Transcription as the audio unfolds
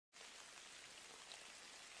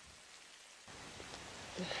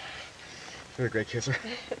You're a great kisser.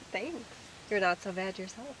 Thanks. You're not so bad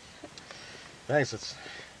yourself. Thanks, it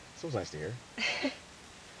was nice to hear.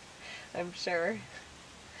 I'm sure.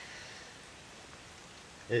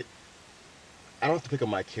 I don't have to pick up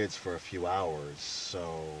my kids for a few hours,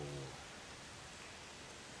 so...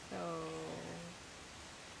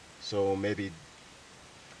 So maybe...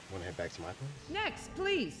 Want to head back to my place? Next,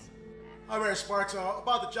 please. Hi, Mayor Sparks.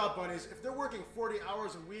 About the job bunnies, if they're working 40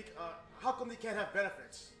 hours a week, how come they can't have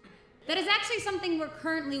benefits? That is actually something we're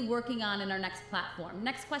currently working on in our next platform.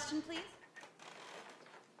 Next question, please.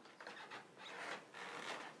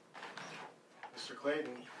 Mr.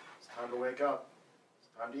 Clayton, it's time to wake up. It's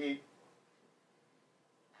time to eat.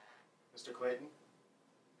 Mr. Clayton?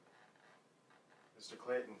 Mr.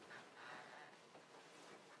 Clayton?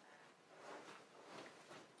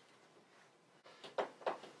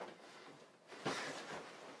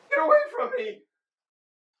 Get away from me!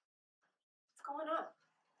 What's going on?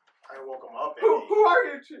 I woke him up, baby. Who are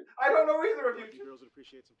you two? I don't know either of you two. You girls would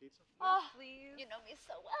appreciate some pizza? Oh, Please. you know me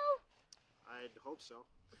so well. I'd hope so.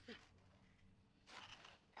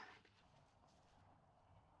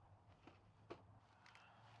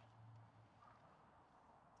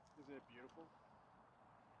 Isn't it beautiful?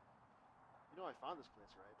 You know I found this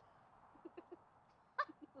place, right?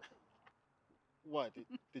 What?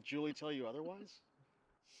 Did Julie tell you otherwise?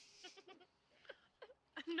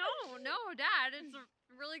 No, Dad. It's a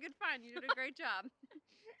really good find. You did a great job.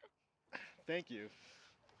 Thank you.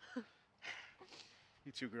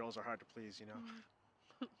 You two girls are hard to please, you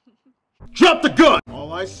know. Drop the gun!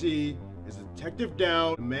 All I see is a detective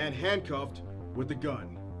down, a man handcuffed with a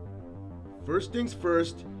gun. First things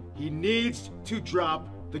first, he needs to drop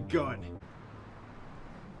the gun.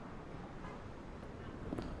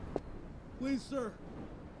 Please, sir.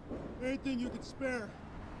 Anything you can spare.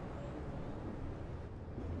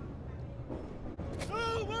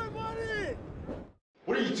 Oh, my money!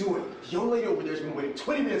 What are you doing? The young lady over there's been waiting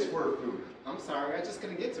 20 minutes for her food. I'm sorry, I just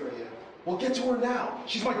couldn't get to her yet. Well, get to her now.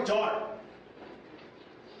 She's my daughter.